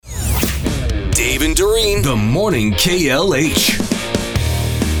Dave and Doreen, the morning KLH.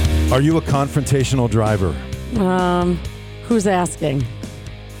 Are you a confrontational driver? Who's asking?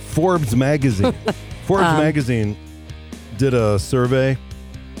 Forbes magazine. Magazine did a survey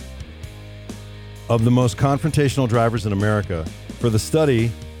of the most confrontational drivers in America. For the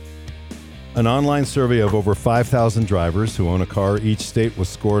study, an online survey of over 5,000 drivers who own a car. Each state was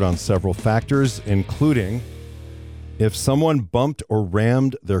scored on several factors, including if someone bumped or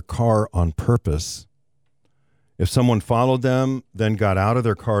rammed their car on purpose, if someone followed them, then got out of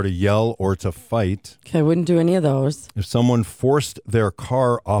their car to yell or to fight. Okay, I wouldn't do any of those. If someone forced their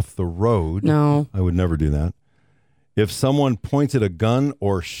car off the road. No. I would never do that. If someone pointed a gun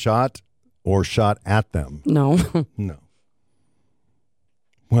or shot at them. No. No.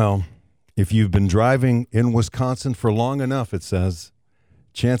 Well, if you've been driving in Wisconsin for long enough, it says,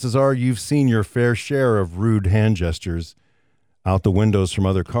 chances are you've seen your fair share of rude hand gestures out the windows from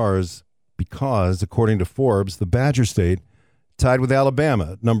other cars because, according to Forbes, the Badger State tied with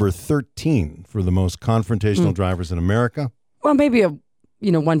Alabama at number 13 for the most confrontational drivers in America. Well, maybe a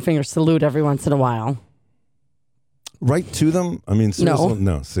one finger salute every once in a while. Right to them? I mean, seriously?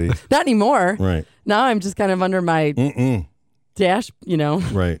 No, see. Not anymore. Right. Now I'm just kind of under my dash,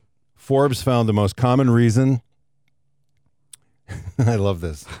 Right. Forbes found the most common reason. I love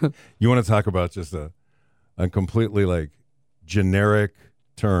this. You want to talk about just a completely generic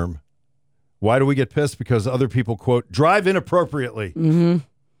term. Why do we get pissed? Because other people, quote, drive inappropriately. Mm-hmm.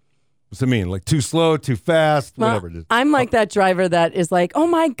 What's it mean? Like too slow, too fast, whatever it is. I'm like that driver that is like, oh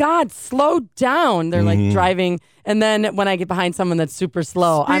my God, slow down. They're like driving. And then when I get behind someone that's super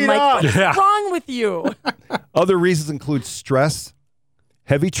slow, I'm like, what's wrong with you? Other reasons include stress,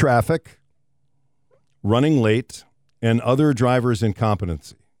 heavy traffic, running late, and other drivers'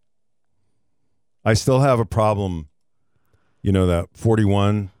 incompetency. I still have a problem, that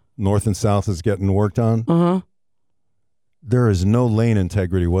 41 north and south is getting worked on. Uh-huh. There is no lane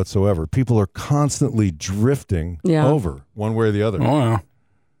integrity whatsoever. People are constantly drifting over one way or the other. Oh, yeah.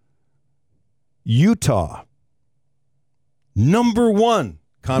 Utah, number one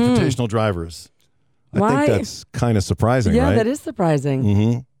confrontational drivers. Why? I think that's kind of surprising, right? Yeah, that is surprising.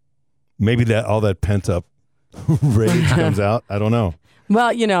 Mm-hmm. Maybe all that pent up rage comes out. I don't know.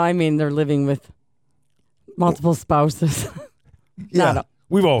 Well, they're living with multiple spouses. Yeah.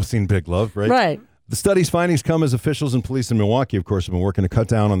 We've all seen Big Love, right? Right. The study's findings come as officials and police in Milwaukee, of course, have been working to cut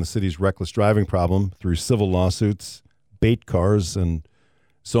down on the city's reckless driving problem through civil lawsuits, bait cars, and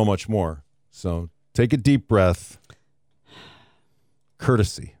so much more. So take a deep breath.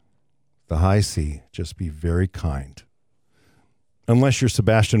 Courtesy. The high C. Just be very kind. Unless you're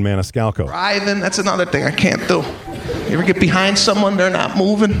Sebastian Maniscalco. Driving, that's another thing I can't do. You ever get behind someone, they're not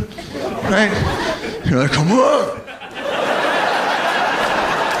moving, right? You're like, come on.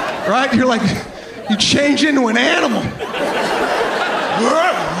 Right? You're like, you change into an animal.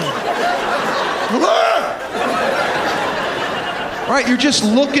 Right? You're just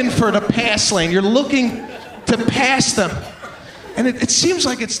looking for the pass lane. You're looking to pass them. And it seems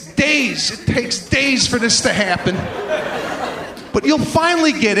like it's days. It takes days for this to happen. But you'll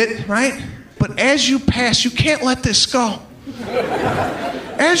finally get it, right? But as you pass, you can't let this go.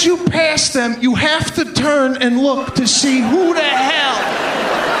 As you pass them, you have to turn and look to see who the hell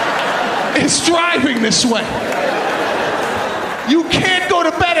is driving this way. You can't go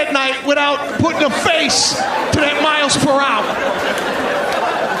to bed at night without putting a face to that miles per hour.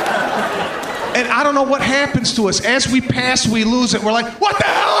 And I don't know what happens to us. As we pass, we lose it. We're like, what the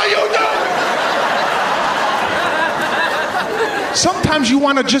hell are you doing? Sometimes you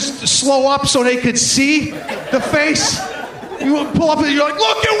want to just slow up so they could see the face. You pull up and you're like,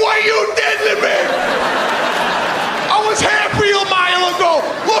 look at what you did to me. I was happy a mile ago.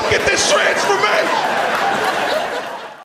 Look at this transformation.